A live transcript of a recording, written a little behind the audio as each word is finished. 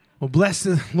Well, bless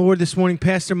the Lord this morning.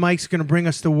 Pastor Mike's going to bring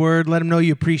us the word. Let him know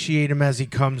you appreciate him as he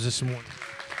comes this morning.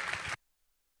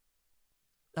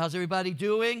 How's everybody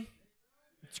doing?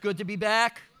 It's good to be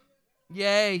back.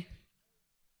 Yay.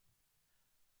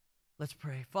 Let's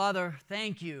pray. Father,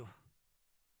 thank you.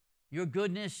 Your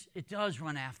goodness, it does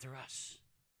run after us.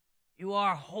 You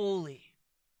are holy.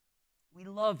 We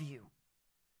love you,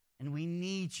 and we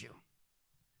need you.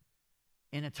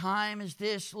 In a time as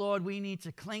this, Lord, we need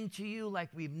to cling to you like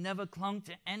we've never clung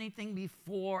to anything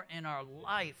before in our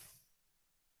life.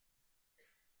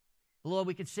 Lord,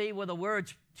 we could say with the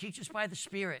words, teach us by the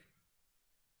Spirit.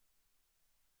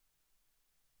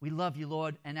 We love you,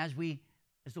 Lord, and as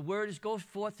the word goes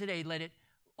forth today, let it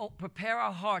prepare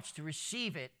our hearts to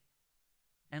receive it,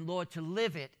 and Lord, to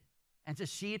live it, and to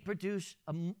see it produce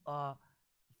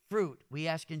fruit. We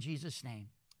ask in Jesus' name.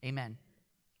 Amen.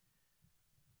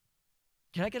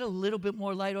 Can I get a little bit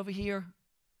more light over here?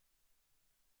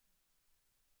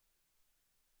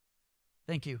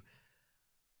 Thank you.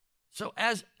 So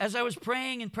as I was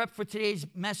praying and prep for today's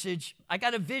message, I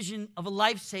got a vision of a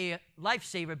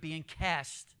lifesaver being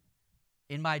cast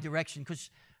in my direction. Because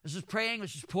I was just praying, I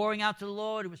was just pouring out to the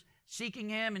Lord, I was seeking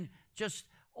him, and just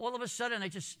all of a sudden I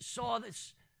just saw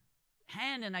this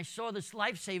hand and I saw this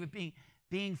lifesaver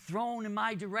being thrown in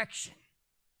my direction.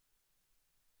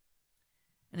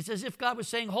 And it's as if God was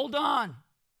saying, hold on,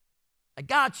 I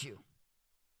got you,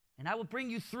 and I will bring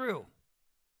you through.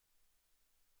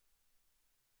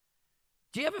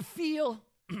 Do you ever feel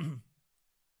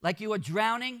like you are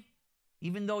drowning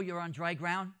even though you're on dry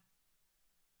ground?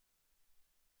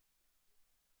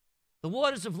 The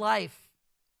waters of life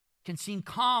can seem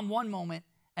calm one moment,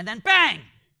 and then bang,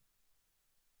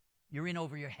 you're in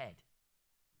over your head.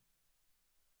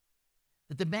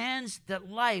 The demands that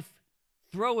life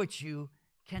throw at you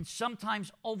can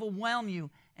sometimes overwhelm you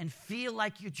and feel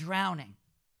like you're drowning.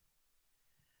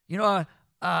 You know,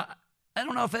 I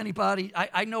don't know if anybody,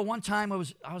 I know one time I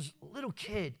was a little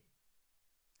kid,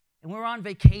 and we were on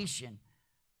vacation.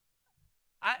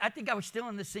 I think I was still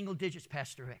in the single digits,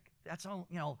 Pastor Rick. That's all,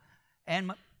 you know.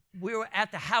 And we were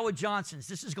at the Howard Johnsons.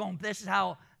 This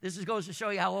goes to show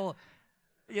you how old,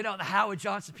 you know, the Howard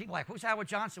Johnson. People are like, who's Howard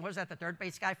Johnson? Was that the third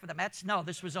base guy for the Mets? No,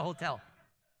 this was a hotel.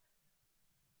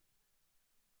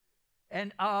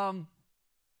 And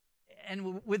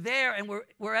we're there, and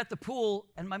we're at the pool,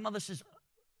 and my mother says,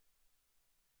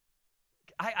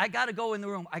 I got to go in the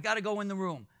room. I got to go in the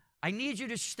room. I need you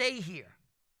to stay here.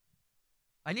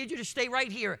 I need you to stay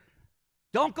right here.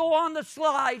 Don't go on the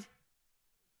slide,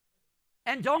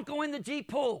 and don't go in the deep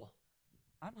pool.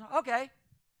 I'm like, okay.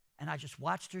 And I just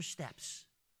watched her steps.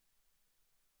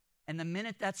 And the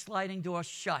minute that sliding door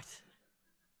shut,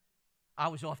 I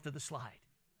was off to the slide.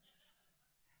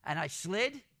 And I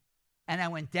slid, and I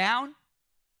went down, and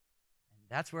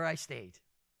that's where I stayed.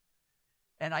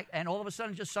 And all of a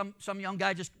sudden, just some young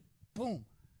guy just, boom,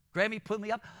 grabbed me, put me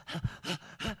up.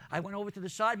 I went over to the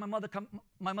side. My mother comes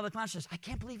and says, I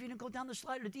can't believe you didn't go down the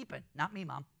slide or the deep end. Not me,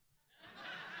 Mom.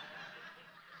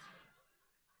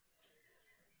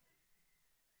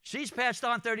 She's passed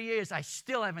on 30 years. I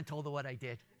still haven't told her what I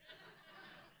did.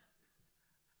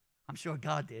 I'm sure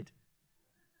God did.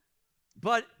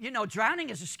 But, you know,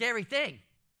 drowning is a scary thing,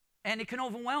 and it can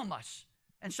overwhelm us.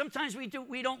 And sometimes we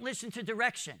don't listen to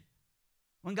direction.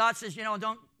 When God says, you know,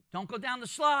 don't go down the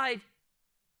slide,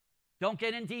 don't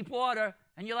get in deep water,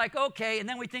 and you're like, okay, and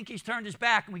then we think he's turned his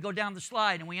back, and we go down the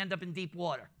slide, and we end up in deep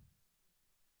water.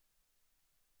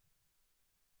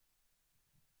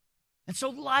 And so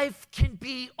life can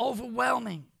be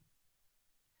overwhelming.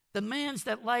 The demands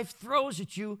that life throws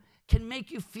at you can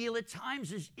make you feel at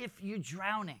times as if you're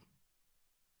drowning.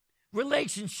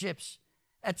 Relationships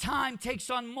at times takes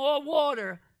on more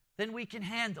water than we can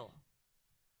handle.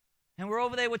 And we're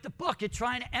over there with the bucket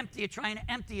trying to empty it, trying to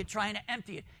empty it, trying to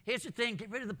empty it. Here's the thing,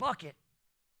 get rid of the bucket.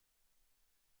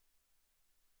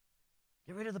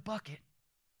 Get rid of the bucket.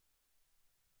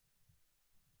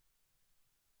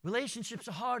 Relationships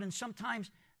are hard, and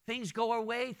sometimes things go our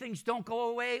way, things don't go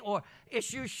our way, or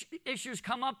issues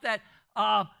come up that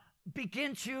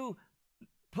begin to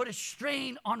put a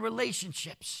strain on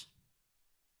relationships.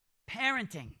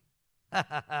 Parenting.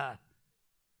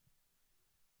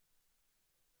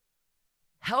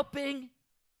 Helping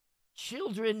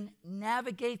children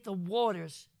navigate the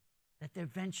waters that they're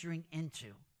venturing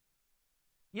into.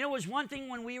 You know, it was one thing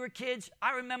when we were kids.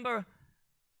 I remember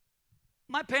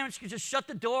my parents could just shut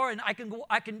the door, and I can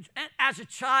as a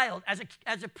child, as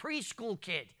a preschool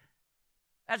kid,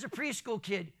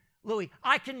 Louis,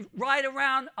 I can ride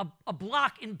around a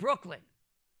block in Brooklyn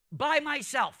by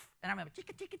myself. And I remember,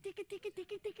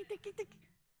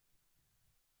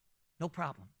 no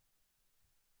problem.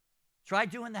 Try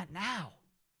doing that now.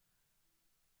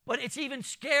 But it's even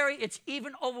scary, it's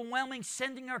even overwhelming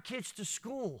sending our kids to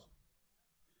school.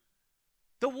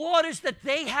 The waters that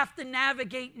they have to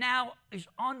navigate now is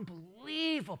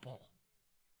unbelievable.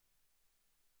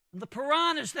 And the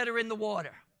piranhas that are in the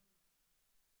water.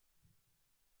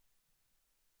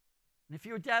 And if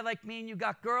you're a dad like me and you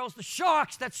got girls, the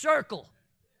sharks that circle.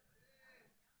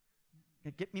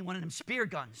 Get me one of them spear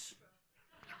guns.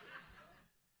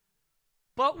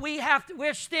 But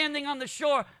we're standing on the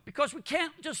shore because we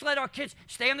can't just let our kids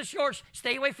stay on the shore,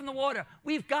 stay away from the water.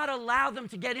 We've got to allow them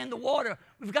to get in the water.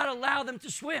 We've got to allow them to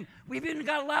swim. We've even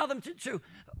got to allow them to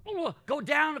go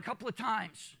down a couple of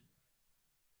times.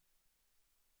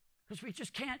 Because we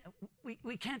just can't,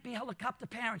 we can't be helicopter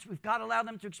parents. We've got to allow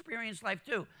them to experience life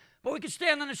too. But we can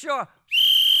stand on the shore.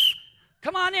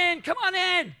 Come on in, come on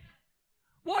in.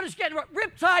 Water's getting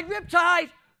riptide, riptide.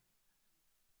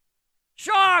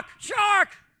 Shark, shark,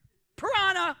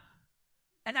 piranha.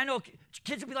 And I know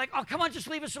kids will be like, oh, come on, just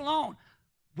leave us alone.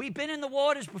 We've been in the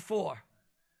waters before.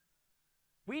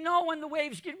 We know when the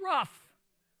waves get rough.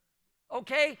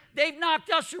 Okay? They've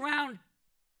knocked us around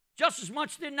just as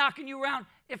much as they're knocking you around.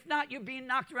 If not, you're being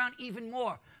knocked around even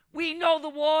more. We know the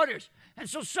waters. And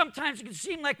so sometimes it can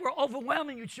seem like we're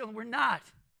overwhelming you children. We're not.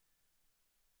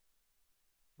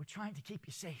 We're trying to keep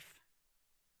you safe.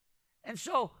 And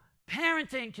so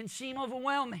parenting can seem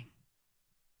overwhelming.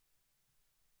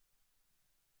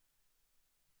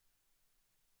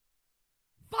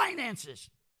 Finances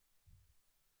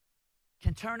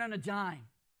can turn on a dime.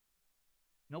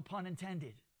 No pun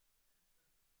intended.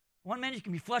 One minute you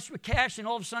can be flush with cash and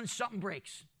all of a sudden something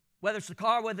breaks. Whether it's the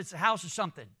car, whether it's the house or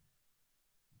something.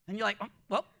 And you're like, oh,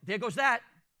 well, there goes that.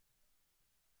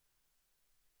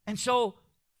 And so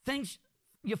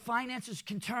your finances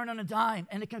can turn on a dime,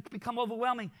 and it can become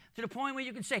overwhelming to the point where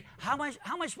you can say, how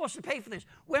am I supposed to pay for this?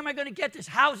 Where am I going to get this?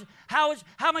 How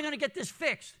am I going to get this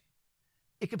fixed?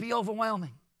 It could be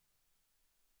overwhelming.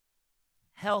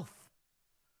 Health.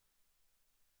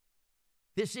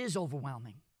 This is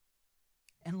overwhelming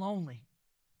and lonely.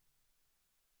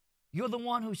 You're the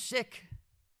one who's sick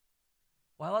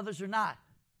while others are not.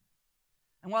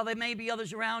 And while there may be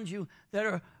others around you that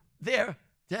are there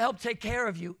to help take care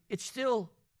of you, it's still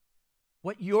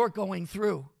what you're going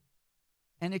through.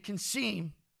 And it can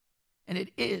seem, and it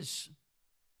is,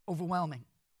 overwhelming.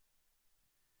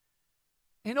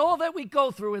 In all that we go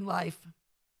through in life,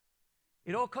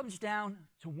 it all comes down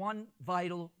to one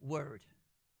vital word: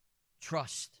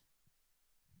 trust.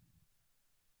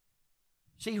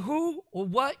 See, who or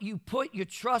what you put your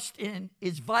trust in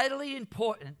is vitally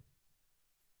important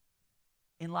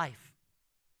in life.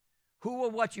 Who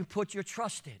or what you put your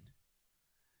trust in.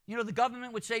 You know, the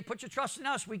government would say, put your trust in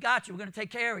us. We got you. We're going to take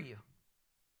care of you.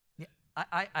 Yeah,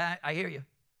 I hear you.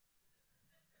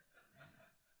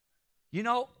 You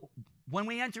know, when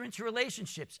we enter into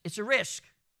relationships, it's a risk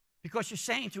because you're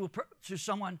saying to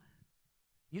someone,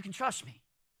 you can trust me.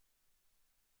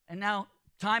 And now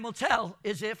time will tell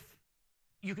is if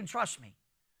you can trust me.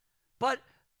 But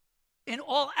in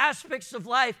all aspects of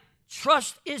life,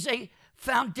 trust is a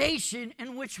foundation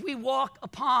in which we walk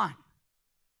upon.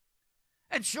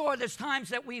 And sure, there's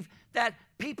times that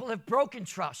people have broken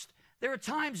trust. There are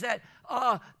times that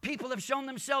people have shown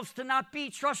themselves to not be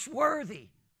trustworthy.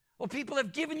 Or people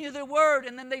have given you their word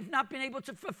and then they've not been able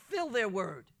to fulfill their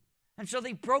word. And so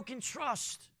they've broken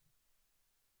trust.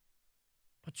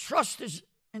 But trust is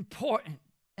important,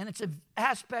 and it's an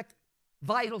aspect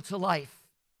vital to life.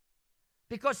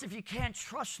 Because if you can't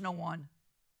trust no one,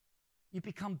 you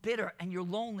become bitter and you're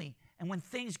lonely. And when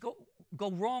things go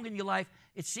wrong in your life,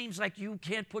 it seems like you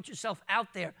can't put yourself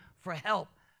out there for help.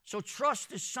 So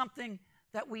trust is something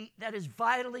that is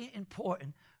vitally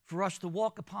important for us to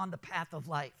walk upon the path of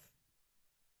life.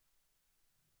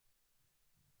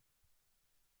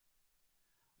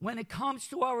 When it comes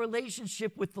to our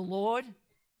relationship with the Lord,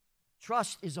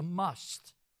 trust is a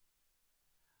must.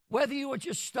 Whether you are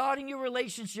just starting your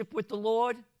relationship with the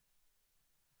Lord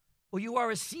or you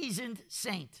are a seasoned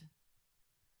saint.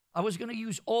 I was going to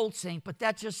use old saint, but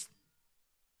that just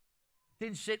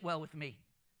didn't sit well with me.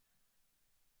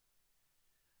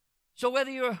 So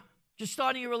whether you're just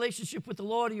starting your relationship with the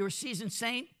Lord or you're a seasoned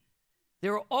saint,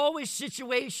 there are always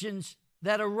situations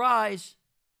that arise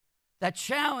that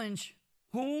challenge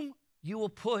whom you will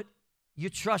put your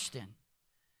trust in.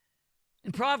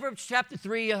 In Proverbs chapter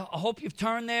 3, I hope you've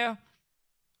turned there.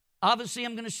 Obviously,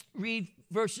 I'm going to read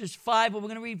verses 5, but we're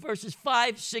going to read verses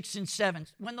 5, 6, and 7.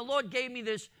 When the Lord gave me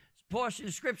this portion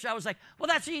of Scripture, I was like, well,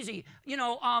 that's easy.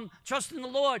 Trust in the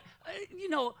Lord.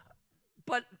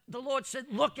 But the Lord said,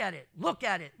 look at it, look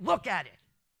at it, look at it.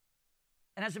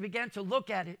 And as I began to look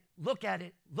at it,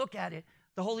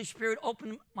 the Holy Spirit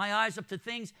opened my eyes up to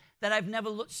things that I've never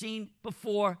seen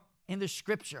before in the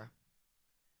Scripture.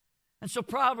 And so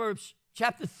Proverbs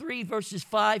chapter 3, verses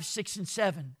 5, 6, and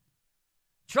 7.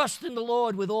 Trust in the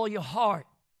Lord with all your heart,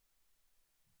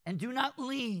 and do not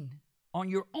lean on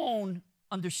your own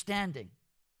understanding.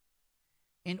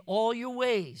 In all your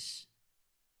ways,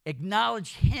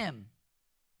 acknowledge him,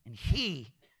 and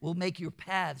he will make your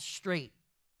paths straight.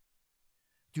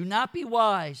 Do not be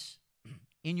wise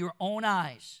in your own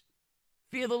eyes.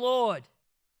 Fear the Lord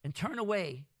and turn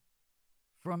away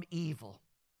from evil.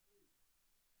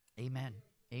 Amen.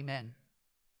 Amen.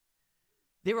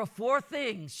 There are 4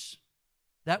 things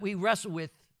that we wrestle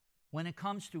with when it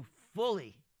comes to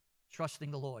fully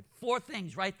trusting the Lord. 4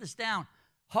 things. Write this down.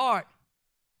 Heart,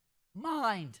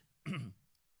 mind,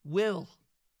 will,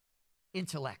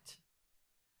 intellect.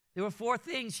 There are 4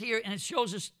 things here, and it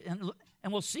shows us, and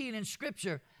we'll see it in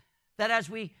Scripture, that as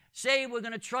we say we're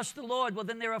going to trust the Lord, well,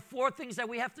 then there are 4 things that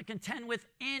we have to contend with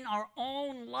in our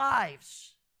own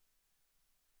lives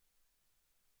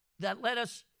that let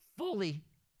us fully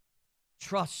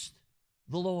trust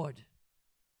the Lord.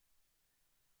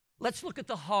 Let's look at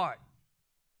the heart.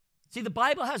 See, the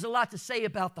Bible has a lot to say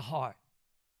about the heart.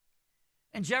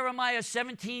 In Jeremiah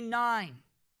 17:9,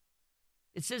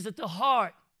 it says that the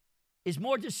heart is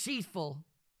more deceitful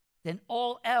than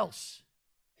all else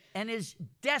and is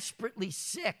desperately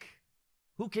sick.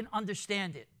 Who can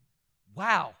understand it?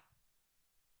 Wow.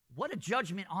 What a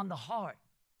judgment on the heart.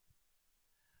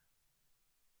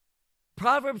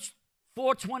 Proverbs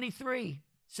 4:23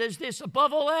 says this,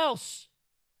 above all else,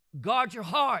 guard your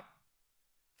heart,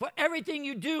 for everything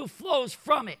you do flows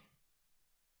from it.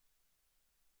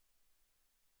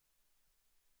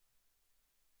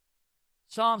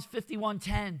 Psalms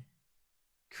 51:10,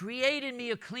 create in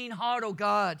me a clean heart, O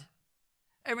God,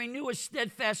 and renew a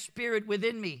steadfast spirit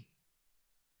within me.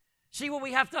 See, what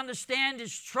we have to understand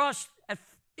is trust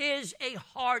is a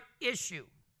heart issue.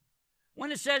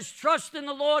 When it says trust in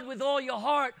the Lord with all your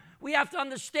heart, we have to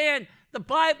understand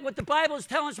what the Bible is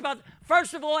telling us about.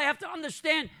 First of all, I have to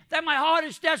understand that my heart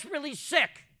is desperately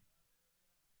sick.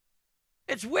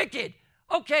 It's wicked.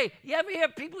 Okay, you ever hear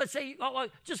people that say, oh,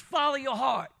 just follow your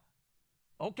heart?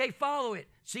 Okay, follow it.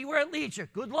 See where it leads you.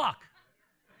 Good luck.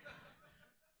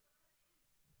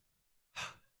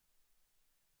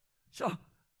 So,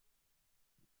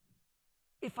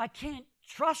 if I can't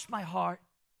trust my heart,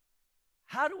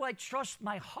 how do I trust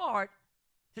my heart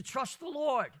to trust the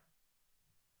Lord?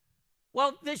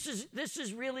 Well, this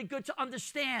is really good to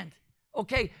understand.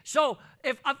 Okay, so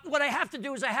what I have to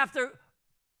do is I have to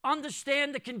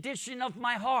understand the condition of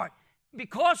my heart.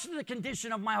 Because of the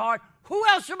condition of my heart, who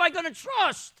else am I going to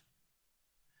trust?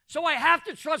 So I have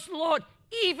to trust the Lord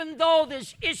even though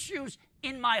there's issues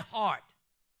in my heart.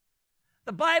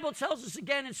 The Bible tells us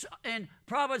again in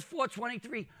Proverbs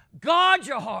 4:23, guard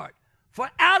your heart, for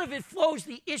out of it flows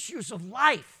the issues of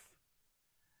life.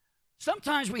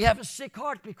 Sometimes we have a sick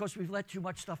heart because we've let too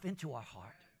much stuff into our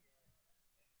heart.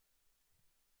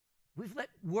 We've let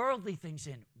worldly things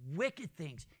in, wicked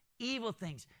things, evil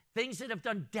things, things that have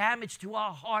done damage to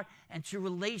our heart and to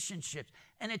relationships.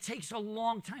 And it takes a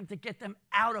long time to get them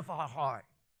out of our heart.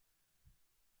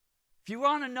 If you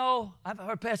want to know, I've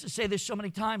heard pastors say this so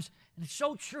many times, and it's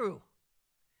so true.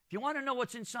 If you want to know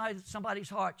what's inside somebody's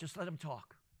heart, just let them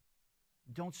talk.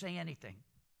 Don't say anything.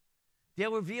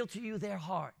 They'll reveal to you their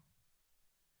heart.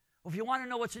 Or if you want to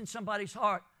know what's in somebody's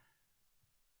heart,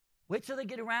 wait till they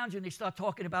get around you and they start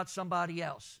talking about somebody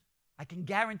else. I can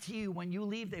guarantee you when you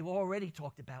leave, they've already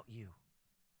talked about you.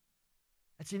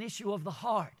 It's an issue of the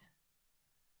heart.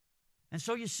 And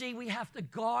so you see, we have to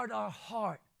guard our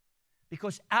heart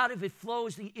because out of it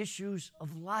flows the issues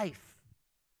of life.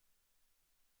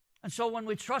 And so when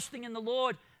we're trusting in the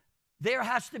Lord,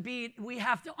 we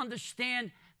have to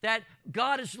understand that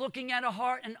God is looking at our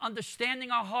heart and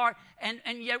understanding our heart, and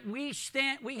yet we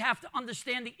have to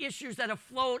understand the issues that have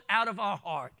flowed out of our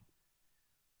heart.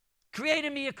 Create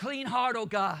in me a clean heart, O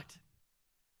God.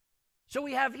 So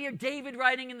we have here David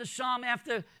writing in the psalm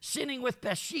after sinning with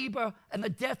Bathsheba and the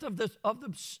death of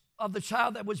the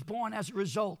child that was born as a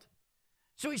result.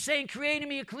 So he's saying, create in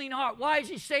me a clean heart. Why is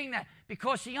he saying that?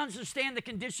 Because he understands the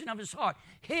condition of his heart.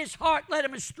 His heart led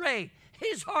him astray.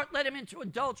 His heart led him into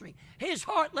adultery. His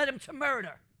heart led him to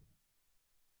murder.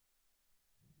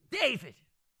 David,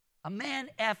 a man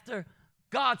after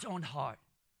God's own heart,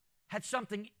 had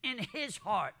something in his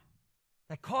heart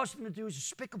that caused him to do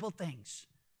despicable things.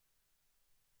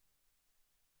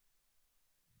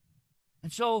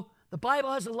 And so the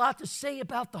Bible has a lot to say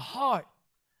about the heart,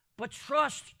 but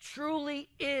trust truly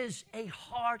is a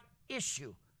heart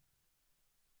issue.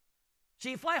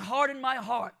 See, if I harden my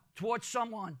heart towards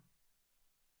someone,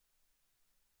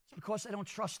 it's because I don't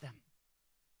trust them.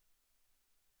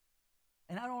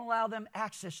 And I don't allow them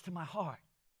access to my heart.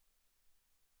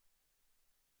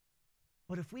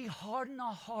 But if we harden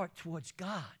our heart towards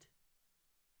God,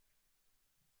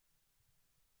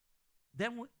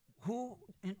 then who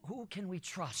can we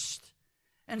trust?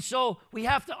 And so we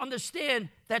have to understand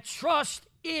that trust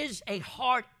is a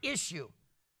heart issue.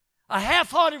 A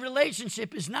half-hearted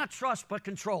relationship is not trust but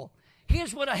control.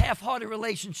 Here's what a half-hearted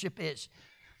relationship is.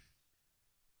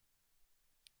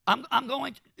 I'm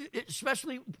going,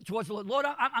 especially towards the Lord. Lord,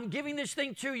 I'm giving this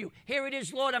thing to you. Here it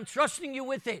is, Lord. I'm trusting you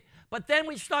with it. But then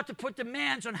we start to put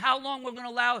demands on how long we're going to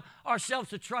allow ourselves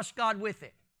to trust God with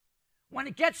it. When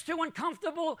it gets too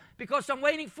uncomfortable because I'm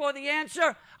waiting for the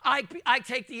answer, I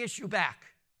take the issue back.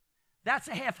 That's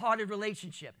a half-hearted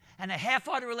relationship. And a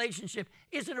half-hearted relationship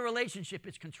isn't a relationship,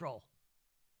 it's control.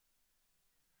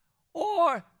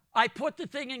 Or I put the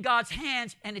thing in God's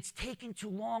hands and it's taking too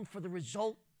long for the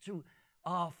result to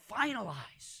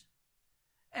finalize.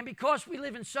 And because we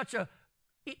live in such a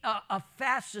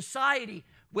fast society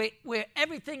where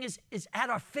everything is at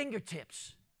our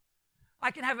fingertips, I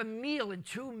can have a meal in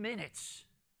 2 minutes.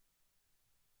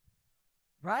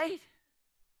 Right?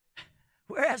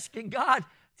 We're asking God,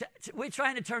 we're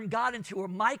trying to turn God into a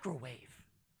microwave.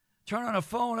 Turn on a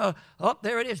phone, oh,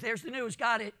 there it is, there's the news,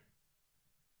 got it.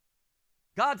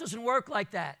 God doesn't work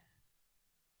like that.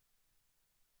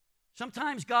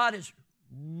 Sometimes God is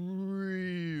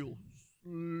real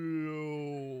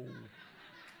slow.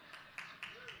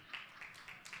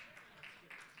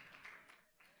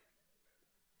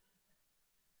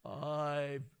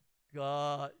 I've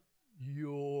got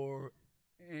your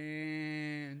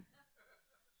answer.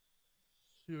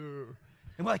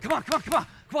 And we're like, come on.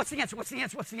 What's the answer?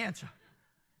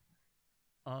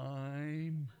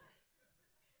 I'm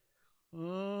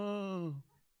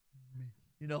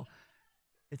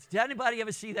did anybody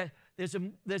ever see that? There's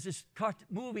this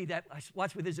movie that I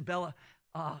watched with Isabella,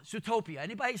 Zootopia.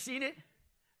 Anybody seen it?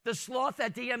 The sloth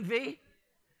at DMV?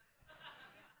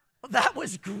 That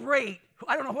was great.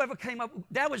 I don't know whoever came up.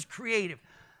 That was creative.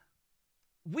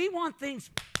 We want things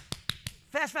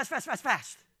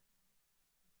fast.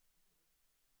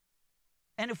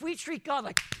 And if we treat God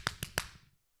like,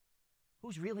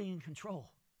 who's really in control?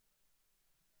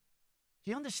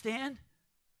 Do you understand?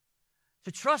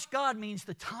 To trust God means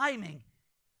the timing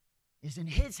is in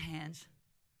His hands,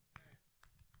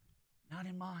 not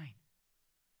in mine.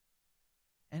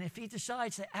 And if He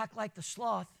decides to act like the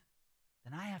sloth,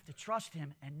 then I have to trust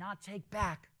Him and not take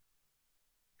back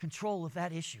control of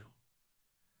that issue.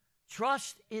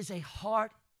 Trust is a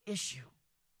heart issue.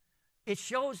 It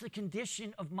shows the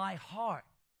condition of my heart.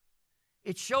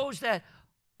 It shows that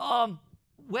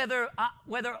whether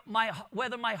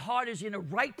my heart is in a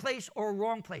right place or a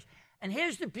wrong place. And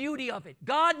here's the beauty of it.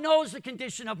 God knows the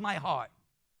condition of my heart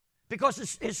because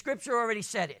His Scripture already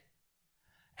said it.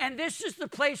 And this is the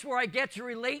place where I get to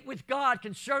relate with God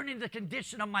concerning the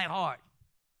condition of my heart.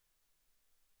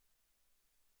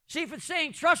 See, if it's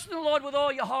saying, trust in the Lord with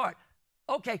all your heart.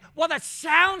 Okay, well, that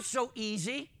sounds so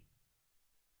easy.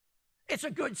 It's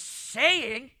a good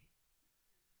saying.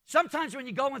 Sometimes when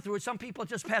you're going through it, some people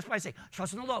just pass by and say,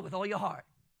 trust in the Lord with all your heart.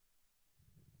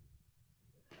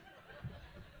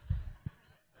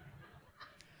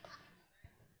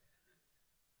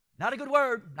 Not a good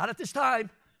word, not at this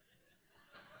time.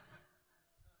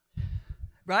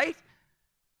 Right?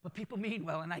 But people mean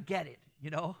well, and I get it,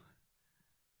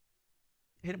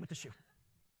 Hit him with the shoe.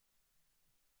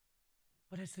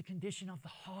 But it's the condition of the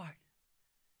heart.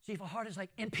 See, if a heart is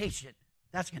like impatient,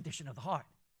 that's the condition of the heart.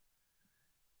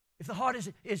 If the heart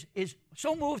is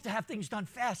so moved to have things done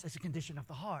fast, that's a condition of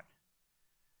the heart.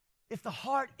 If the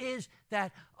heart is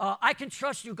that I can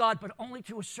trust you, God, but only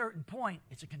to a certain point,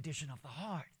 it's a condition of the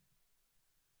heart.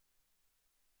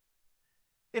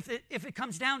 If it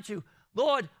comes down to,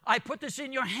 Lord, I put this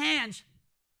in your hands,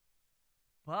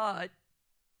 but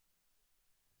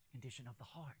it's a condition of the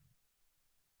heart.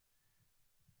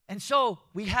 And so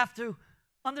we have to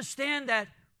understand that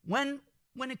when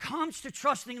it comes to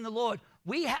trusting in the Lord,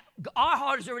 our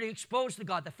heart is already exposed to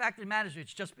God. The fact of the matter is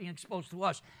it's just being exposed to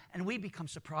us, and we become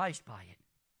surprised by it.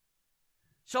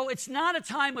 So it's not a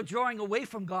time of drawing away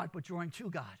from God, but drawing to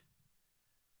God.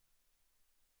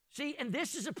 See, and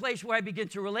this is a place where I begin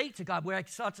to relate to God, where I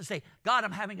start to say, God,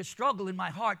 I'm having a struggle in my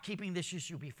heart keeping this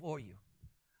issue before you.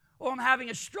 Or I'm having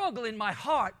a struggle in my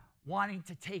heart wanting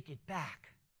to take it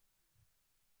back.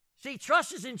 See,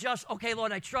 trust isn't just, okay,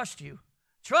 Lord, I trust you.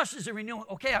 Trust is a renewal.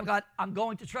 Okay, God, I'm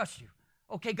going to trust you.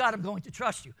 Okay, God, I'm going to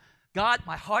trust you. God,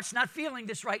 my heart's not feeling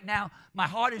this right now. My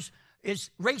heart is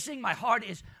racing. My heart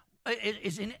is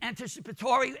in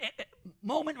anticipatory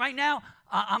moment right now.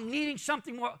 I'm needing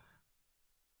something more.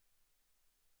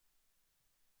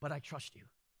 But I trust you.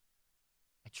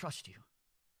 I trust you.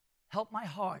 Help my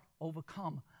heart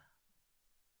overcome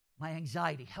my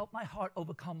anxiety. Help my heart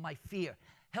overcome my fear.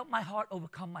 Help my heart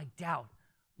overcome my doubt.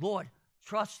 Lord,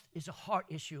 trust is a heart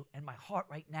issue, and my heart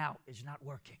right now is not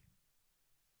working.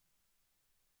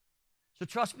 So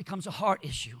trust becomes a heart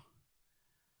issue.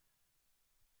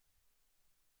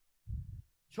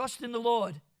 Trust in the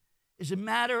Lord is a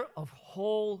matter of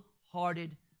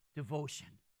wholehearted devotion.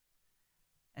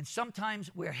 And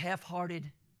sometimes we're half-hearted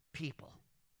people.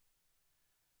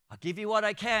 I'll give you what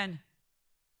I can,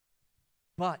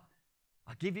 but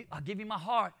I'll give you my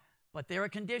heart. But there are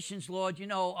conditions, Lord. You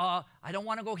know, I don't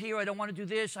want to go here. I don't want to do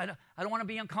this. I don't want to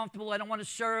be uncomfortable. I don't want to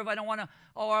serve. I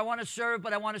want to serve,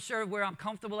 but I want to serve where I'm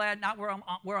comfortable at, not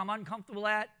where I'm uncomfortable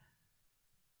at.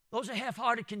 Those are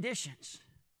half-hearted conditions.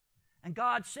 And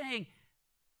God's saying,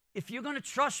 if you're going to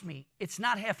trust me, it's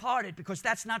not half-hearted, because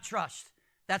that's not trust.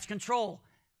 That's control.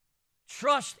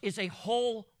 Trust is a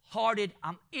wholehearted,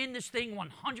 I'm in this thing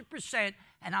 100%,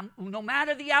 and no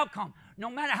matter the outcome, no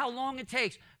matter how long it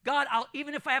takes, God,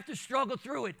 even if I have to struggle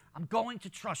through it, I'm going to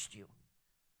trust you.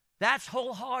 That's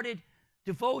wholehearted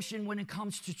devotion when it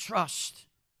comes to trust.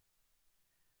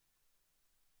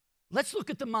 Let's look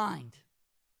at the mind.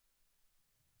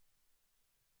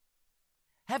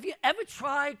 Have you ever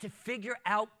tried to figure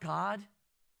out God?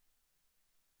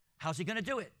 How's he going to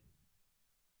do it?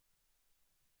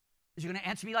 Is he going to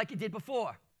answer me like he did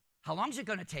before? How long is it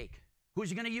going to take? Who is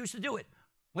he going to use to do it?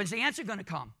 When's the answer going to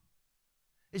come?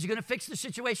 Is he going to fix the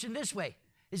situation this way?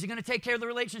 Is he going to take care of the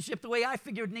relationship the way I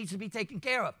figure it needs to be taken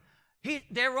care of?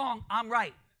 They're wrong. I'm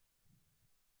right.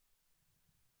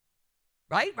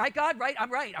 Right? Right, God? Right?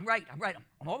 I'm right.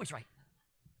 I'm always right.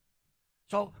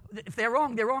 So if they're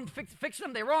wrong, they're wrong. Fix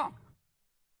them, they're wrong.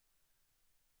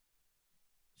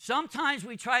 Sometimes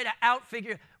we try to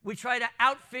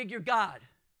outfigure God.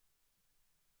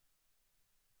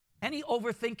 Any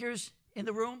overthinkers in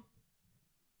the room?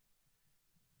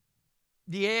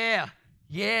 Yeah.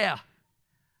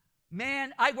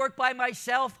 Man, I work by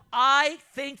myself. I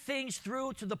think things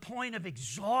through to the point of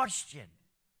exhaustion.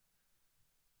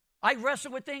 I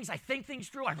wrestle with things. I think things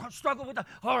through. I struggle with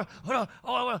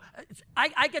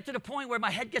I get to the point where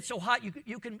my head gets so hot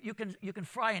you can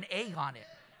fry an egg on it.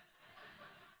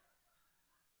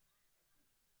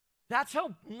 That's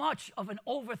how much of an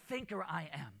overthinker I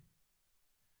am.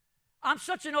 I'm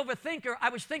such an overthinker. I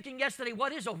was thinking yesterday,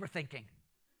 what is overthinking?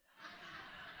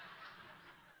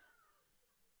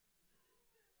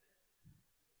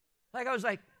 Like I was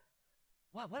like,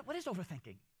 what is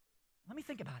overthinking? Let me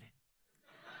think about it.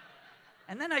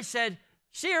 And then I said,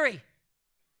 Siri,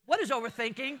 what is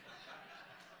overthinking?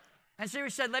 And Siri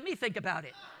said, let me think about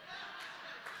it.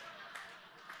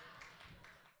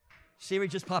 Siri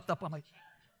just popped up on my...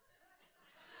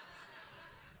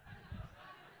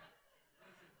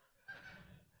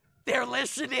 They're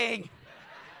listening.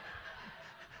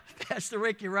 Pastor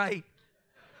Rick, you're right.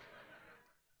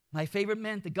 My favorite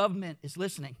man, the government, is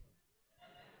listening.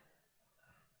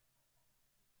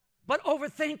 But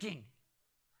overthinking,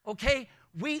 okay?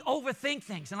 We overthink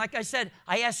things. And like I said,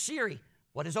 I asked Siri,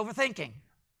 what is overthinking?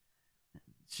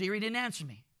 Siri didn't answer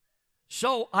me.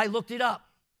 So I looked it up.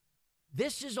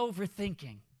 This is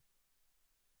overthinking.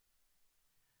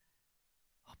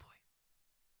 Oh, boy.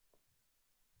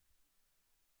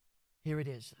 Here it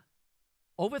is.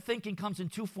 Overthinking comes in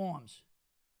two forms: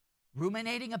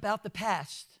 ruminating about the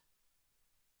past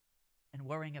and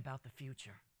worrying about the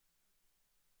future.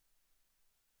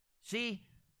 See,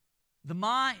 the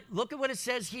mind, look at what it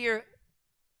says here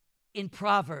in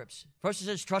Proverbs. First it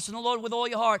says, trust in the Lord with all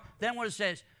your heart. Then what it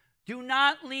says, do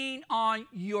not lean on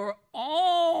your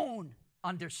own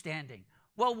understanding.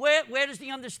 Well, where does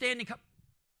the understanding come?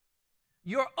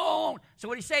 Your own. So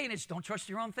what he's saying is, don't trust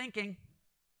your own thinking.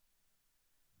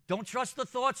 Don't trust the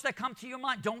thoughts that come to your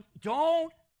mind. Don't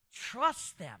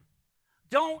trust them.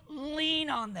 Don't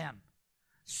lean on them.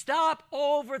 Stop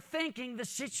overthinking the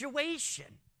situation.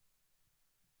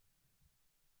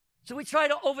 So we try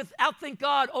to outthink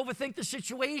God, overthink the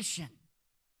situation.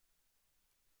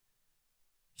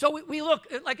 So we look,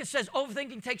 like it says,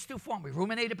 overthinking takes two forms. We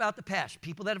ruminate about the past,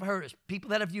 people that have hurt us, people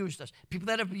that have used us, people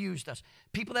that have abused us,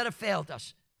 people that have failed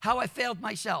us, how I failed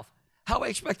myself, how I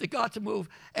expected God to move,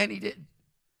 and he didn't.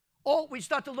 We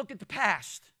start to look at the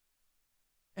past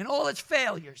and all its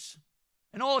failures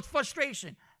and all its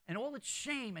frustration and all its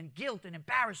shame and guilt and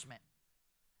embarrassment.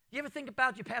 You ever think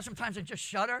about your past sometimes and just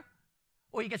shudder?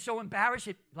 Or you get so embarrassed,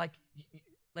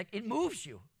 it moves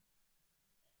you.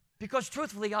 Because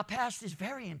truthfully, our past is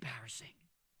very embarrassing.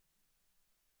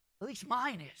 At least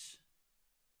mine is.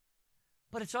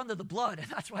 But it's under the blood, and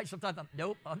that's why sometimes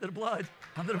nope, under the blood,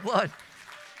 under the blood.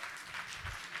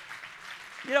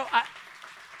 You know,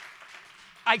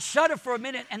 I shudder for a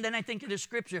minute, and then I think of the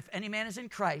scripture. If any man is in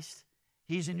Christ,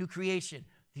 he's a new creation.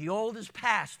 The old is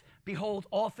past. Behold,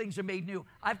 all things are made new.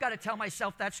 I've got to tell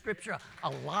myself that scripture a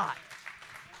lot.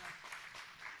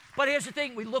 But here's the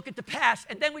thing. We look at the past,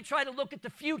 and then we try to look at the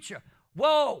future.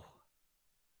 Whoa.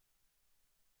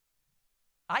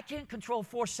 I can't control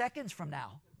 4 seconds from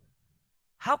now.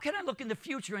 How can I look in the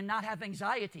future and not have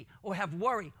anxiety or have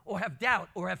worry or have doubt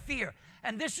or have fear?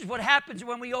 And this is what happens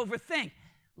when we overthink.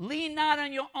 Lean not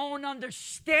on your own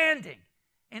understanding.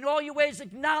 In all your ways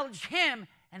acknowledge him,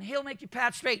 and he'll make your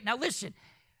path straight. Now listen,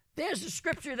 there's a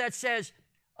scripture that says,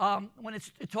 when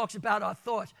it talks about our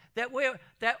thoughts, that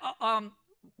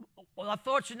our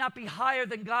thoughts should not be higher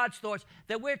than God's thoughts,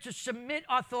 that we're to submit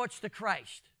our thoughts to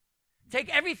Christ.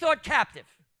 Take every thought captive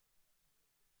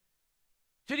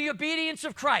to the obedience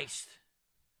of Christ,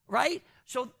 right?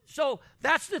 So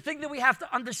that's the thing that we have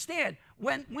to understand.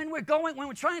 When we're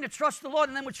trying to trust the Lord,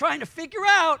 and then we're trying to figure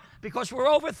out, because we're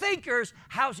overthinkers,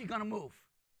 how's he going to move?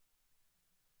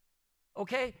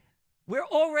 Okay? We're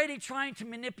already trying to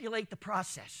manipulate the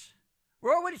process.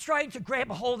 We're already trying to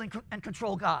grab a hold and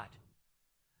control God.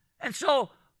 And so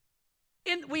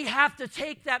we have to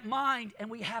take that mind and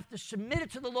we have to submit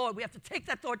it to the Lord. We have to take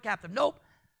that thought captive. Nope.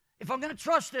 If I'm going to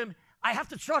trust him, I have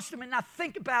to trust him and not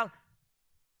think about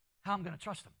how I'm going to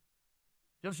trust him.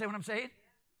 You understand what I'm saying?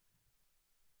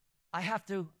 I have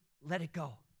to let it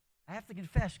go. I have to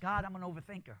confess, God, I'm an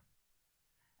overthinker.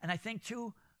 And I think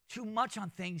too much on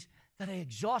things that I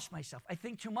exhaust myself. I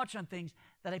think too much on things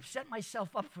that I've set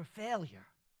myself up for failure.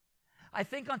 I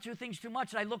think on things too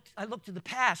much, and I look to the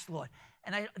past, Lord,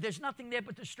 and there's nothing there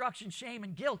but destruction, shame,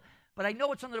 and guilt. But I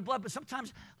know it's under the blood. But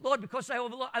sometimes, Lord, because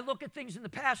I look at things in the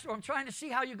past, or I'm trying to see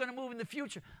how you're going to move in the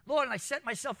future, Lord, and I set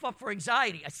myself up for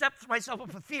anxiety. I set myself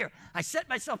up for fear. I set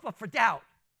myself up for doubt.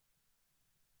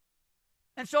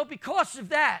 And so because of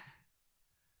that,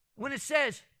 when it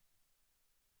says,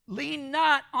 lean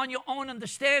not on your own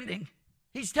understanding,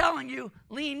 he's telling you,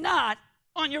 lean not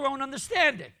on your own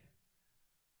understanding.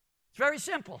 It's very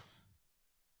simple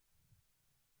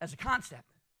as a concept.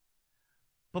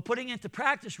 But putting it into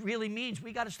practice really means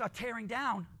we got to start tearing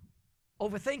down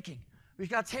overthinking. We've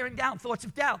got tearing down thoughts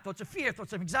of doubt, thoughts of fear,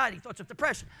 thoughts of anxiety, thoughts of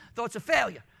depression, thoughts of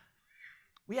failure.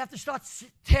 We have to start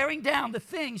tearing down the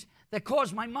things that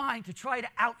cause my mind to try to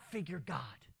outfigure God.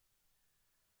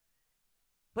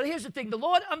 But here's the thing. The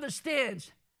Lord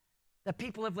understands that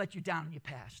people have let you down in your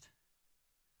past.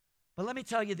 But let me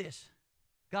tell you this.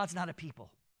 God's not a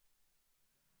people.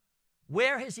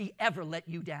 Where has he ever let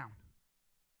you down?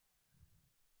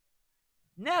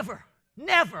 Never,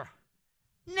 never,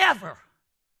 never.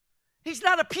 He's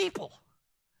not a people.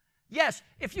 Yes,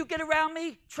 if you get around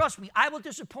me, trust me, I will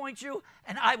disappoint you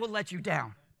and I will let you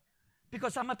down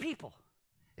because I'm a people.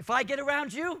 If I get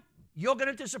around you, you're going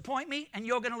to disappoint me and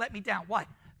you're going to let me down. Why?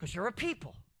 Because you're a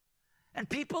people. And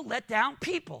people let down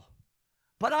people.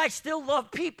 But I still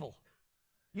love people.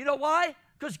 You know why?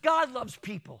 Because God loves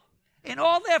people. In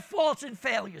all their faults and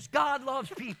failures, God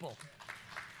loves people.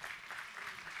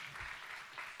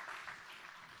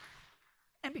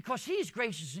 And because he's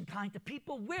gracious and kind to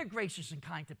people, we're gracious and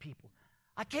kind to people.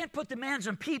 I can't put demands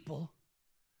on people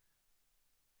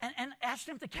and ask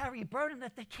them to carry a burden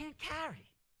that they can't carry.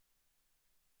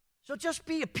 So just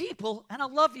be a people, and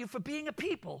I'll love you for being a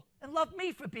people, and love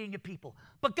me for being a people.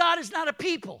 But God is not a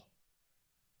people.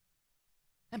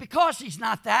 And because he's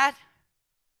not that,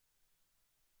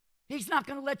 he's not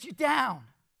going to let you down.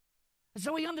 And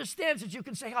so he understands that you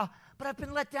can say, oh, but I've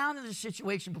been let down in this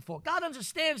situation before. God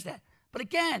understands that. But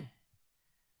again,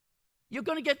 you're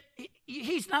going to get,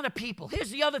 he's not a people. Here's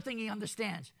the other thing he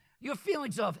understands. Your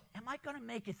feelings of, am I going to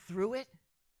make it through it?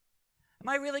 Am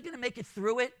I really going to make it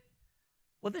through it?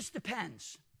 Well, this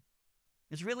depends.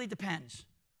 This really depends.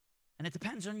 And it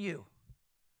depends on you.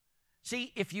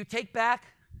 See, if you take back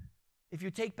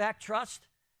trust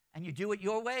and you do it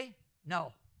your way,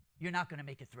 no, you're not going to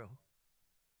make it through.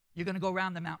 You're going to go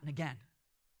around the mountain again.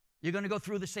 You're going to go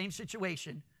through the same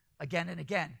situation again and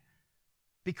again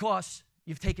because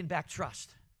you've taken back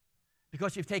trust,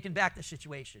 because you've taken back the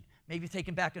situation. Maybe you've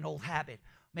taken back an old habit.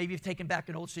 Maybe you've taken back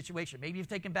an old situation. Maybe you've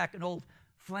taken back an old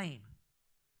flame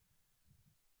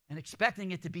and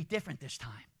expecting it to be different this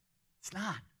time. It's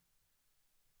not.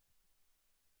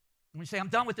 When you say, I'm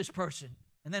done with this person,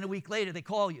 and then a week later they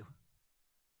call you,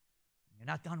 you're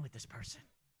not done with this person.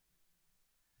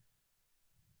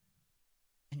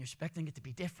 And you're expecting it to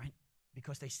be different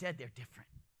because they said they're different.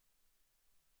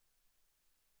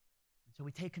 So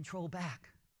we take control back.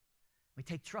 We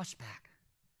take trust back.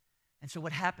 And so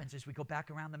what happens is we go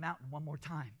back around the mountain one more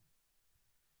time.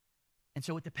 And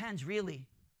so it depends really.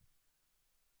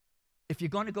 If you're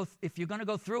going to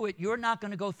go through it, you're not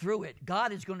going to go through it.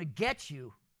 God is going to get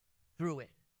you through it.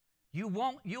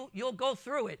 You'll go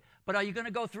through it, but are you going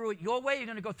to go through it your way? Or you're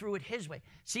going to go through it his way.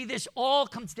 See, this all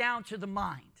comes down to the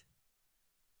mind.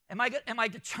 Am I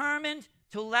determined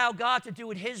to allow God to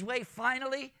do it his way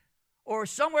finally? Or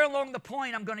somewhere along the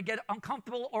point, I'm going to get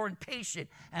uncomfortable or impatient,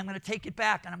 and I'm going to take it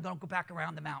back, and I'm going to go back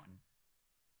around the mountain.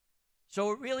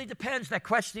 So it really depends. That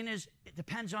question is, it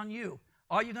depends on you.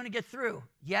 Are you going to get through?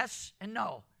 Yes and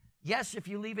no. Yes, if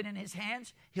you leave it in his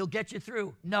hands, he'll get you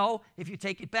through. No, if you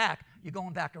take it back, you're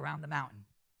going back around the mountain.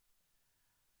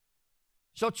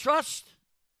 So trust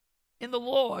in the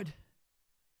Lord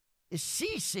is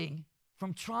ceasing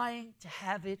from trying to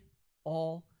have it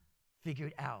all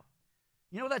figured out.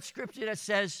 You know that scripture that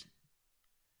says,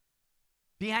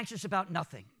 be anxious about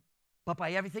nothing, but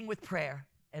by everything with prayer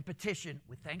and petition,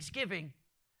 with thanksgiving,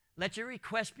 let your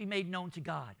requests be made known to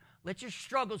God. Let your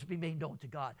struggles be made known to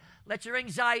God. Let your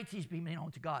anxieties be made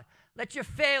known to God. Let your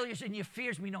failures and your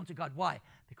fears be known to God. Why?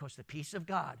 Because the peace of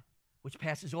God, which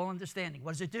passes all understanding,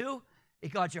 what does it do?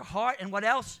 It guards your heart and what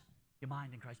else? Your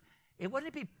mind in Christ.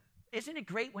 Isn't it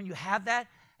great when you have that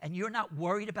and you're not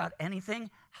worried about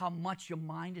anything, how much your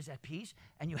mind is at peace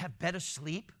and you have better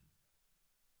sleep?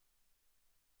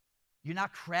 You're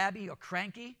not crabby or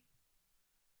cranky.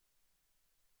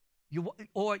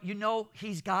 You know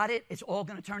he's got it. It's all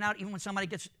going to turn out, even when somebody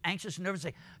gets anxious and nervous,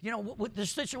 say, the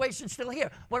situation's still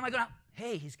here. What am I going to?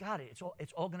 Hey, he's got it.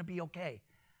 It's all going to be okay.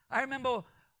 I remember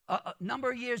a number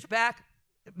of years back,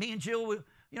 me and Jill, we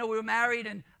were married,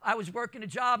 and I was working a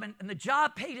job, and the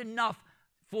job paid enough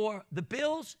for the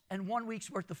bills and 1 week's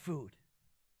worth of food.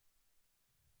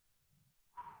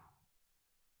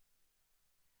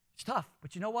 It's tough,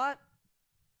 but you know what?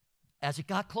 As it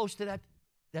got close to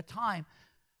that time,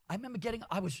 I remember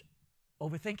I was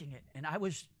overthinking it, and I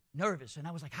was nervous, and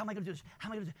I was like, how am I going to do this? How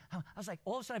am I going to do this? I was like,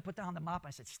 all of a sudden I put down the mop, and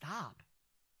I said, stop.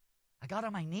 I got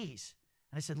on my knees,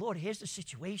 and I said, Lord, here's the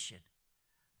situation.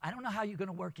 I don't know how you're going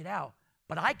to work it out,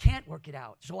 but I can't work it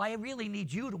out, so I really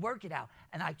need you to work it out,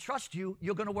 and I trust you're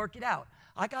going to work it out.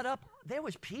 I got up. There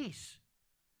was peace.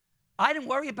 I didn't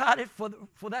worry about it for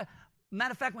that.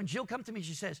 Matter of fact, when Jill come to me,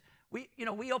 she says, we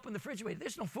opened the refrigerator.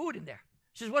 There's no food in there.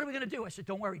 She says, what are we going to do? I said,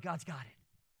 don't worry, God's got it.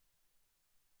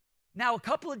 Now,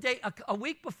 a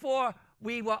week before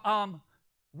we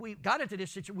got into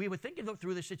this situation, we were thinking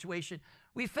through this situation,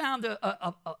 we found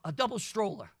a double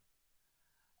stroller.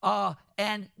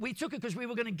 And we took it because we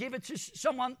were going to give it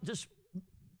to this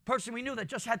person we knew that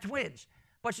just had twins.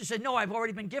 But she said, no, I've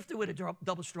already been gifted with a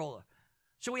double stroller.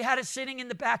 So we had it sitting in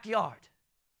the backyard.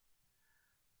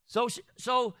 So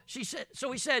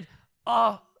we said,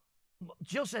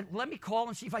 Jill said, let me call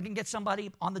and see if I can get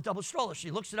somebody on the double stroller. She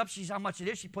looks it up, sees how much it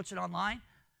is, she puts it online.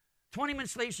 20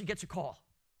 minutes later, she gets a call.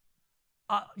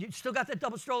 You still got that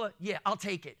double stroller? Yeah, I'll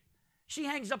take it. She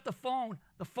hangs up the phone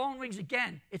rings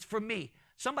again. It's for me.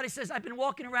 Somebody says, I've been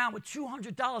walking around with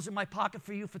 $200 in my pocket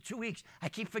for you for 2 weeks. I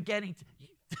keep forgetting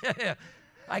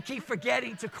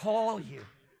to call you.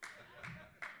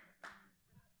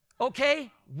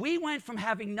 Okay, we went from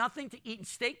having nothing to eating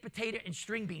steak, potato, and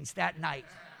string beans that night.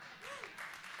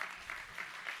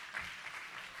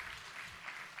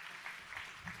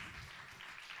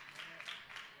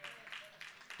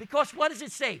 Because what does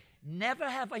it say? Never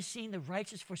have I seen the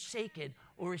righteous forsaken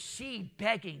or a seed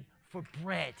begging for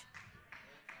bread.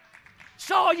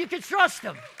 So you can trust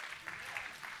him.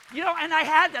 And I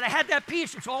had that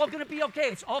peace. It's all going to be okay.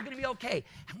 It's all going to be okay.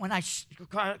 And when I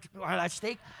that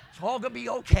steak, it's all going to be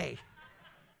okay.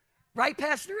 Right,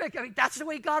 Pastor Rick? I mean, that's the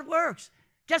way God works.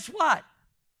 Guess what?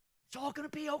 It's all going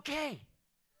to be okay.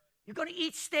 You're going to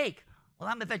eat steak. Well,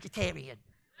 I'm a vegetarian.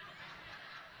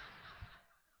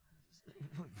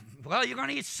 Well, you're going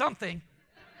to eat something,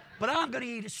 but I'm going to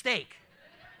eat a steak.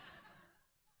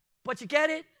 But you get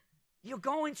it? You're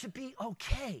going to be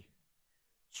okay.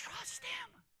 Trust him.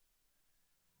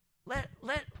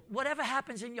 Let whatever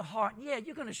happens in your heart, yeah,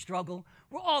 you're going to struggle.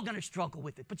 We're all going to struggle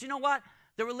with it. But you know what?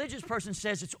 The religious person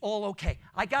says it's all okay.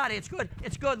 I got it. It's good.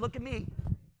 It's good. Look at me.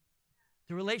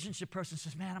 The relationship person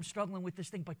says, man, I'm struggling with this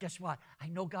thing, but guess what? I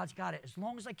know God's got it. As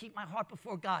long as I keep my heart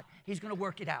before God, he's going to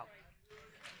work it out.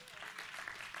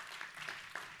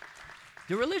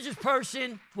 The religious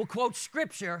person will quote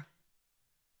scripture,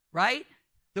 right?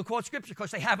 They'll quote scripture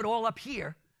because they have it all up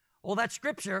here, all that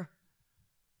scripture.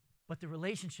 But the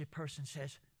relationship person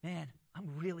says, man,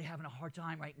 I'm really having a hard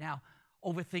time right now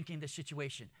overthinking this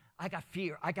situation. I got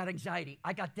fear. I got anxiety.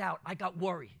 I got doubt. I got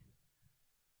worry.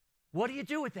 What do you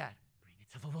do with that? Bring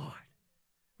it to the Lord.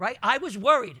 Right? I was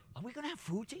worried. Are we going to have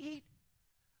food to eat?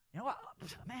 You know what?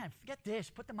 Man, forget this.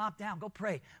 Put the mop down. Go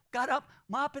pray. Got up,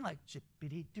 mopping like,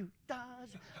 zippity-doo-dah.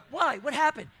 Why? What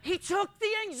happened? He took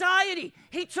the anxiety.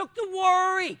 He took the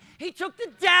worry. He took the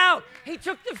doubt. He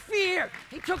took the fear.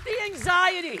 He took the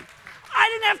anxiety. I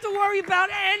didn't have to worry about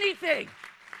anything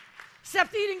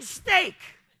except eating steak.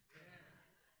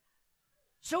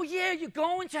 So yeah, you're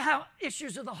going to have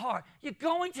issues of the heart. You're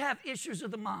going to have issues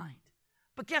of the mind.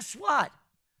 But guess what?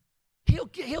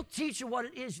 He'll teach you what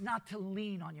it is not to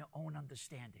lean on your own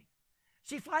understanding.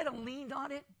 See, if I'd have leaned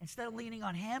on it instead of leaning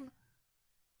on him,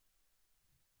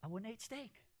 I wouldn't eat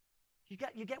steak. You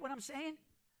get what I'm saying?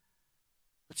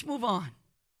 Let's move on.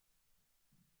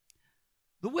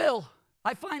 The will.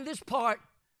 I find this part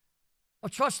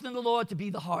of trusting in the Lord to be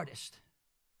the hardest.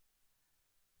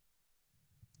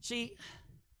 See,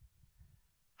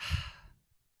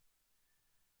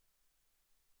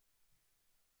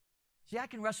 I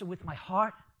can wrestle with my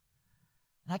heart,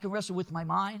 and I can wrestle with my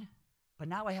mind, but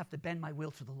now I have to bend my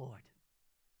will to the Lord.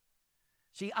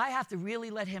 See, I have to really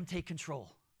let him take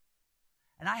control,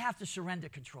 and I have to surrender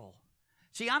control.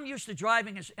 See, I'm used to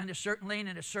driving in a certain lane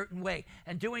in a certain way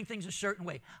and doing things a certain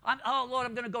way. Oh, Lord,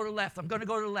 I'm going to go to the left. I'm going to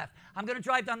go to the left. I'm going to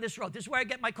drive down this road. This is where I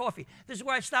get my coffee. This is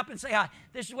where I stop and say hi.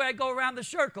 This is where I go around the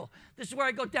circle. This is where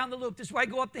I go down the loop. This is where I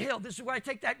go up the hill. This is where I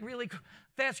take that really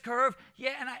fast curve.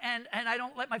 Yeah, and I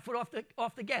don't let my foot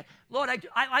off the gas. Lord,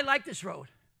 I like this road.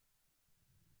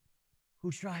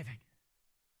 Who's driving?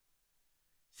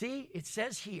 See, it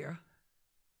says here,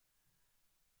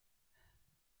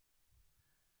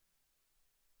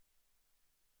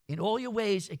 in all your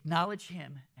ways, acknowledge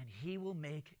him, and he will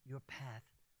make your path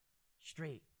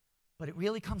straight. But it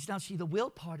really comes down, see, the will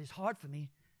part is hard for me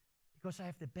because I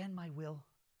have to bend my will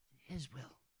to his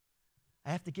will.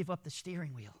 I have to give up the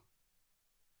steering wheel.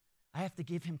 I have to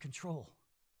give him control.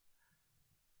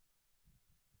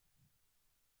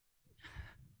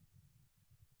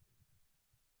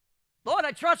 Lord,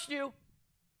 I trust you.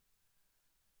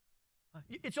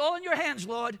 It's all in your hands,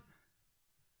 Lord.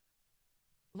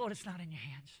 Lord, it's not in your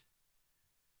hands.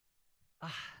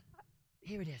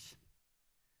 Here it is.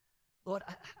 Lord,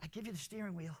 I give you the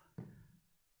steering wheel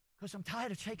because I'm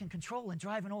tired of taking control and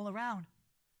driving all around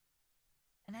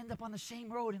and end up on the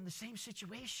same road in the same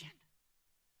situation.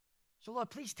 So, Lord,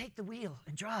 please take the wheel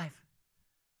and drive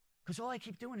because all I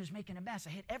keep doing is making a mess.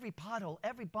 I hit every pothole,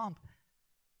 every bump,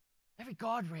 every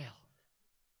guardrail.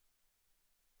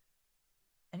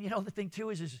 And you know, the thing, too,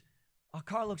 is our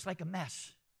car looks like a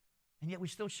mess. And yet we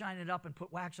still shine it up and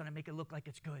put wax on it and make it look like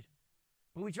it's good.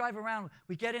 But we drive around,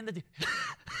 we get in the...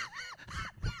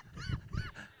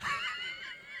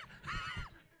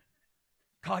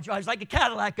 Car drives like a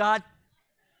Cadillac, God.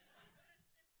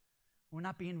 We're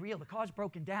not being real. The car's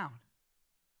broken down.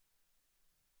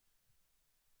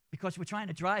 Because we're trying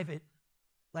to drive it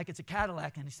like it's a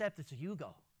Cadillac, and except it's a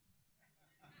Yugo.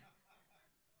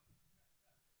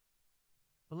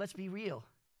 But let's be real.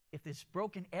 If there's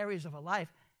broken areas of our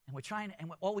life, and we're trying,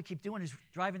 and all we keep doing is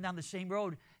driving down the same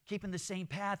road, keeping the same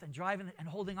path, and driving and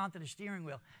holding on to the steering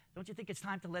wheel. Don't you think it's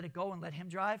time to let it go and let him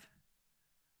drive?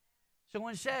 So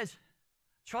when it says,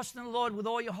 trust in the Lord with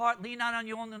all your heart, lean not on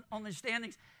your own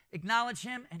understandings, acknowledge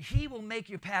him, and he will make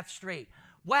your path straight.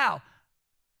 Wow,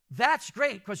 that's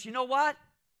great, because you know what?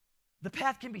 The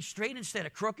path can be straight instead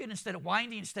of crooked, instead of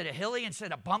windy, instead of hilly,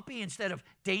 instead of bumpy, instead of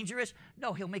dangerous.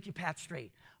 No, he'll make your path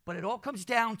straight. But it all comes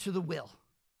down to the will.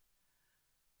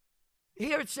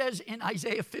 Here it says in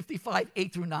Isaiah 55,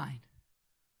 8 through 9.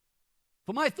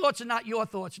 For my thoughts are not your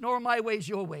thoughts, nor are my ways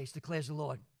your ways, declares the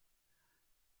Lord.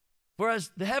 For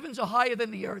as the heavens are higher than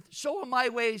the earth, so are my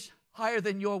ways higher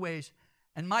than your ways,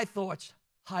 and my thoughts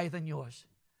higher than yours.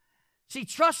 See,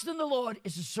 trust in the Lord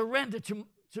is a surrender to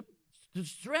the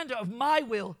surrender of my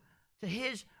will to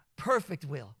his perfect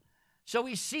will. So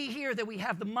we see here that we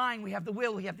have the mind, we have the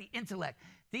will, we have the intellect.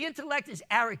 The intellect is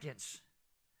arrogance,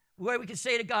 where we can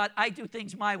say to God, I do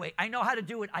things my way. I know how to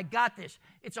do it. I got this.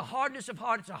 It's a hardness of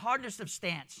heart. It's a hardness of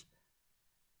stance.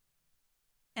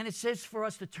 And it says for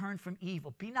us to turn from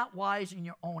evil. Be not wise in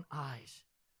your own eyes,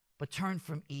 but turn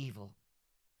from evil.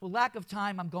 For lack of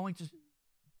time, I'm going to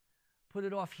put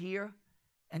it off here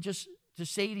and just to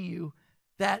say to you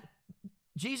that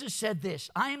Jesus said this,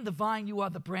 I am the vine, you are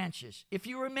the branches. If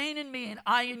you remain in me and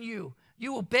I in you,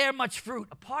 you will bear much fruit.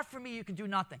 Apart from me, you can do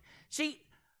nothing. See,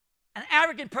 an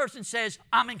arrogant person says,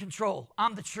 I'm in control.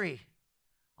 I'm the tree.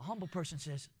 A humble person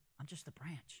says, I'm just the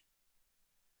branch.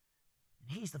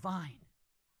 And he's the vine.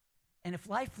 And if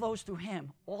life flows through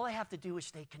him, all I have to do is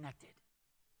stay connected.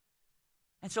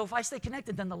 And so if I stay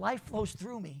connected, then the life flows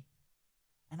through me,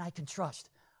 and I can trust.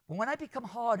 But when I become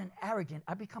hard and arrogant,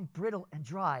 I become brittle and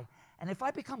dry. And if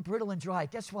I become brittle and dry,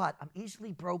 guess what? I'm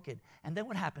easily broken. And then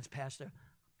what happens, Pastor? I'm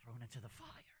thrown into the fire.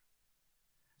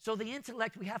 So the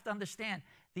intellect, we have to understand,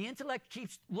 the intellect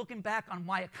keeps looking back on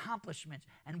my accomplishments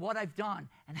and what I've done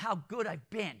and how good I've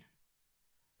been.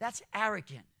 That's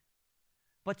arrogant.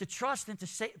 But to trust and to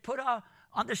say,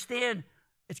 understand,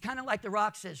 it's kind of like the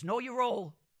rock says, know your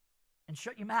role and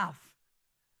shut your mouth.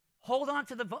 Hold on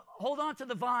to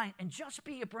the vine and just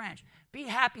be a branch. Be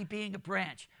happy being a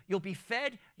branch. You'll be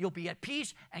fed, you'll be at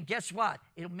peace, and guess what?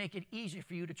 It'll make it easier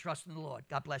for you to trust in the Lord.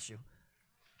 God bless you.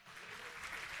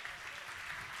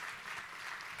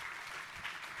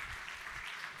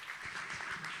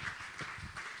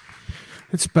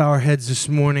 Let's bow our heads this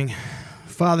morning.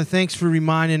 Father, thanks for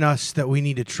reminding us that we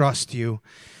need to trust you.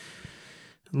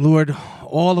 Lord,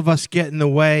 all of us get in the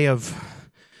way of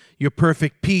your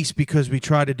perfect peace because we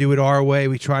try to do it our way.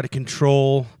 We try to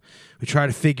control. We try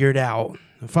to figure it out.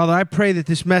 Father, I pray that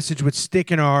this message would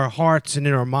stick in our hearts and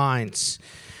in our minds.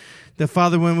 That,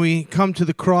 Father, when we come to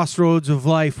the crossroads of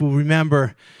life, we'll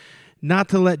remember not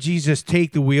to let Jesus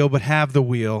take the wheel, but have the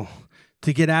wheel.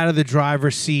 To get out of the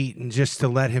driver's seat and just to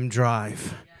let him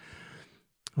drive.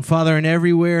 Father, and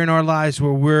everywhere in our lives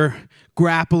where we're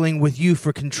grappling with you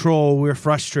for control, we're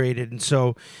frustrated. And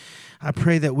so I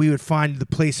pray that we would find the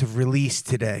place of release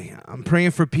today. I'm praying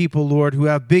for people, Lord, who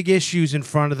have big issues in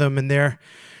front of them and they're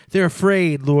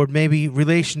afraid, Lord, maybe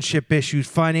relationship issues,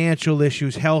 financial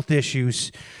issues, health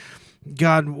issues.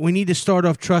 God, we need to start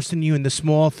off trusting you in the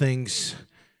small things,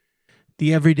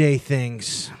 the everyday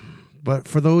things. But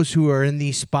for those who are in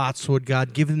these spots, Lord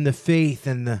God, give them the faith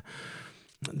and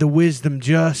the wisdom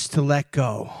just to let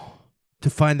go, to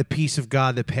find the peace of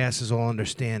God that passes all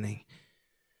understanding.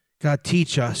 God,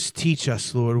 teach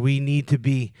us, Lord. We need to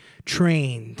be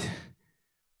trained.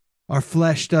 Our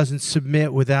flesh doesn't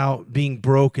submit without being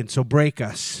broken, so break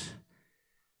us.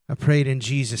 I pray it in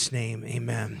Jesus' name,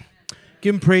 amen.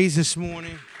 Give him praise this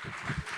morning.